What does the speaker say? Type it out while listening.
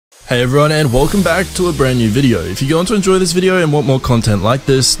Hey everyone, and welcome back to a brand new video. If you're going to enjoy this video and want more content like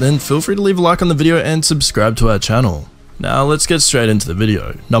this, then feel free to leave a like on the video and subscribe to our channel. Now let's get straight into the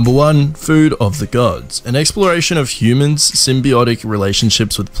video. Number 1, Food of the Gods. An exploration of humans' symbiotic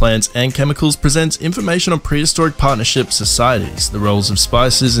relationships with plants and chemicals presents information on prehistoric partnership societies, the roles of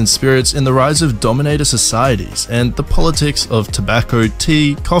spices and spirits in the rise of dominator societies, and the politics of tobacco,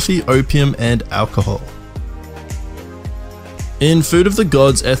 tea, coffee, opium, and alcohol. In Food of the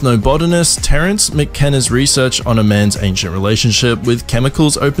Gods, ethnobotanist Terence McKenna's research on a man's ancient relationship with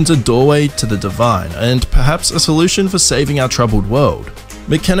chemicals opens a doorway to the divine, and perhaps a solution for saving our troubled world.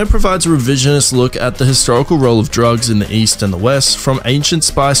 McKenna provides a revisionist look at the historical role of drugs in the East and the West, from ancient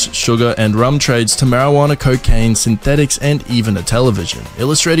spice, sugar, and rum trades to marijuana, cocaine, synthetics, and even a television,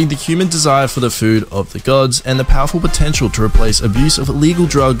 illustrating the human desire for the food of the gods and the powerful potential to replace abuse of illegal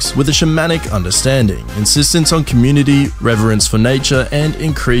drugs with a shamanic understanding, insistence on community, reverence for nature, and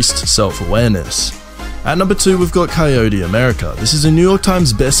increased self-awareness. At number 2, we've got Coyote America. This is a New York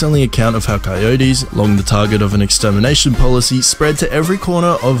Times best-selling account of how coyotes, long the target of an extermination policy, spread to every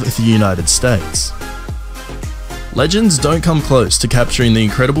corner of the United States. Legends don't come close to capturing the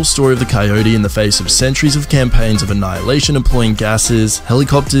incredible story of the coyote in the face of centuries of campaigns of annihilation employing gases,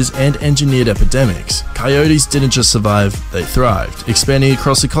 helicopters, and engineered epidemics. Coyotes didn't just survive, they thrived, expanding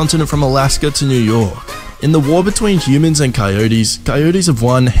across the continent from Alaska to New York. In the war between humans and coyotes, coyotes have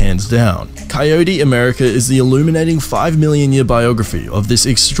won hands down. Coyote America is the illuminating 5 million year biography of this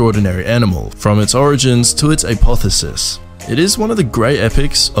extraordinary animal, from its origins to its apotheosis. It is one of the great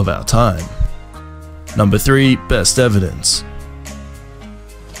epics of our time. Number 3, Best Evidence.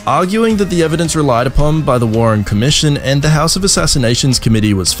 Arguing that the evidence relied upon by the Warren Commission and the House of Assassinations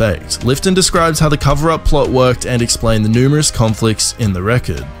Committee was faked, Lifton describes how the cover-up plot worked and explained the numerous conflicts in the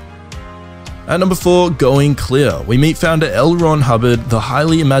record. At number 4, Going Clear, we meet founder L. Ron Hubbard, the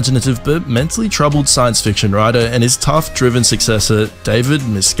highly imaginative but mentally troubled science fiction writer, and his tough, driven successor, David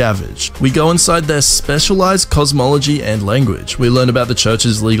Miscavige. We go inside their specialized cosmology and language. We learn about the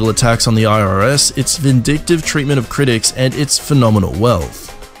church's legal attacks on the IRS, its vindictive treatment of critics, and its phenomenal wealth.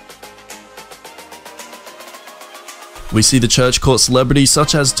 We see the church court celebrities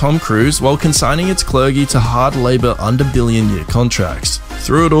such as Tom Cruise while consigning its clergy to hard labor under billion-year contracts.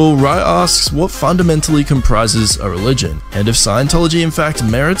 Through it all, Wright asks what fundamentally comprises a religion, and if Scientology in fact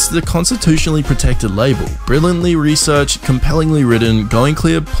merits the constitutionally protected label. Brilliantly researched, compellingly written, Going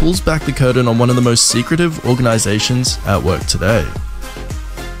Clear pulls back the curtain on one of the most secretive organizations at work today.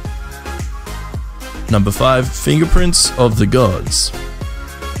 Number 5, Fingerprints of the Gods.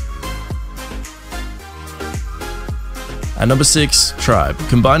 At number 6, Tribe.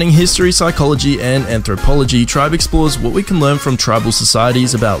 Combining history, psychology, and anthropology, Tribe explores what we can learn from tribal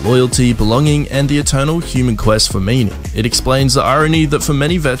societies about loyalty, belonging, and the eternal human quest for meaning. It explains the irony that for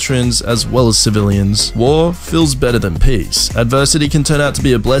many veterans, as well as civilians, war feels better than peace. Adversity can turn out to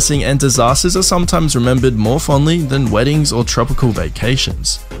be a blessing, and disasters are sometimes remembered more fondly than weddings or tropical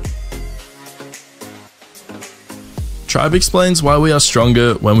vacations. Tribe explains why we are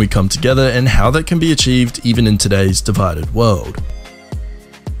stronger when we come together and how that can be achieved even in today's divided world.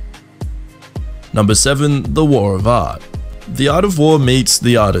 Number 7, The War of Art. The Art of War meets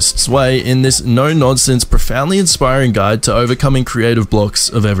The Artist's Way in this no-nonsense, profoundly inspiring guide to overcoming creative blocks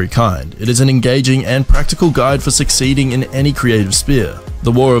of every kind. It is an engaging and practical guide for succeeding in any creative sphere.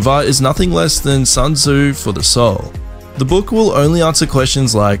 The War of Art is nothing less than Sun Tzu for the soul. The book will only answer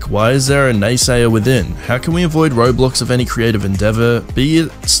questions like, why is there a naysayer within? How can we avoid roadblocks of any creative endeavor, be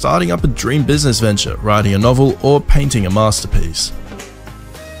it starting up a dream business venture, writing a novel, or painting a masterpiece?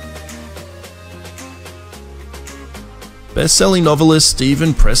 Best-selling novelist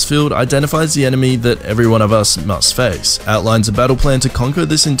Stephen Pressfield identifies the enemy that every one of us must face, outlines a battle plan to conquer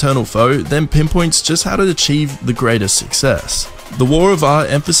this internal foe, then pinpoints just how to achieve the greatest success. The War of Art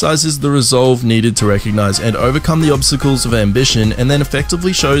emphasizes the resolve needed to recognize and overcome the obstacles of ambition, and then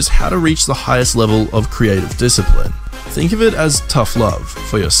effectively shows how to reach the highest level of creative discipline. Think of it as tough love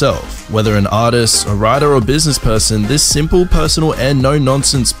for yourself. Whether an artist, a writer, or business person, this simple, personal, and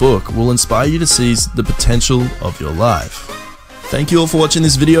no-nonsense book will inspire you to seize the potential of your life. Thank you all for watching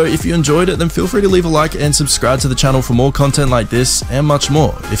this video. If you enjoyed it, then feel free to leave a like and subscribe to the channel for more content like this and much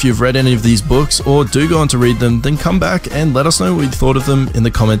more. If you've read any of these books or do go on to read them, then come back and let us know what you thought of them in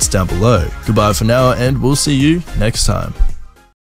the comments down below. Goodbye for now, and we'll see you next time.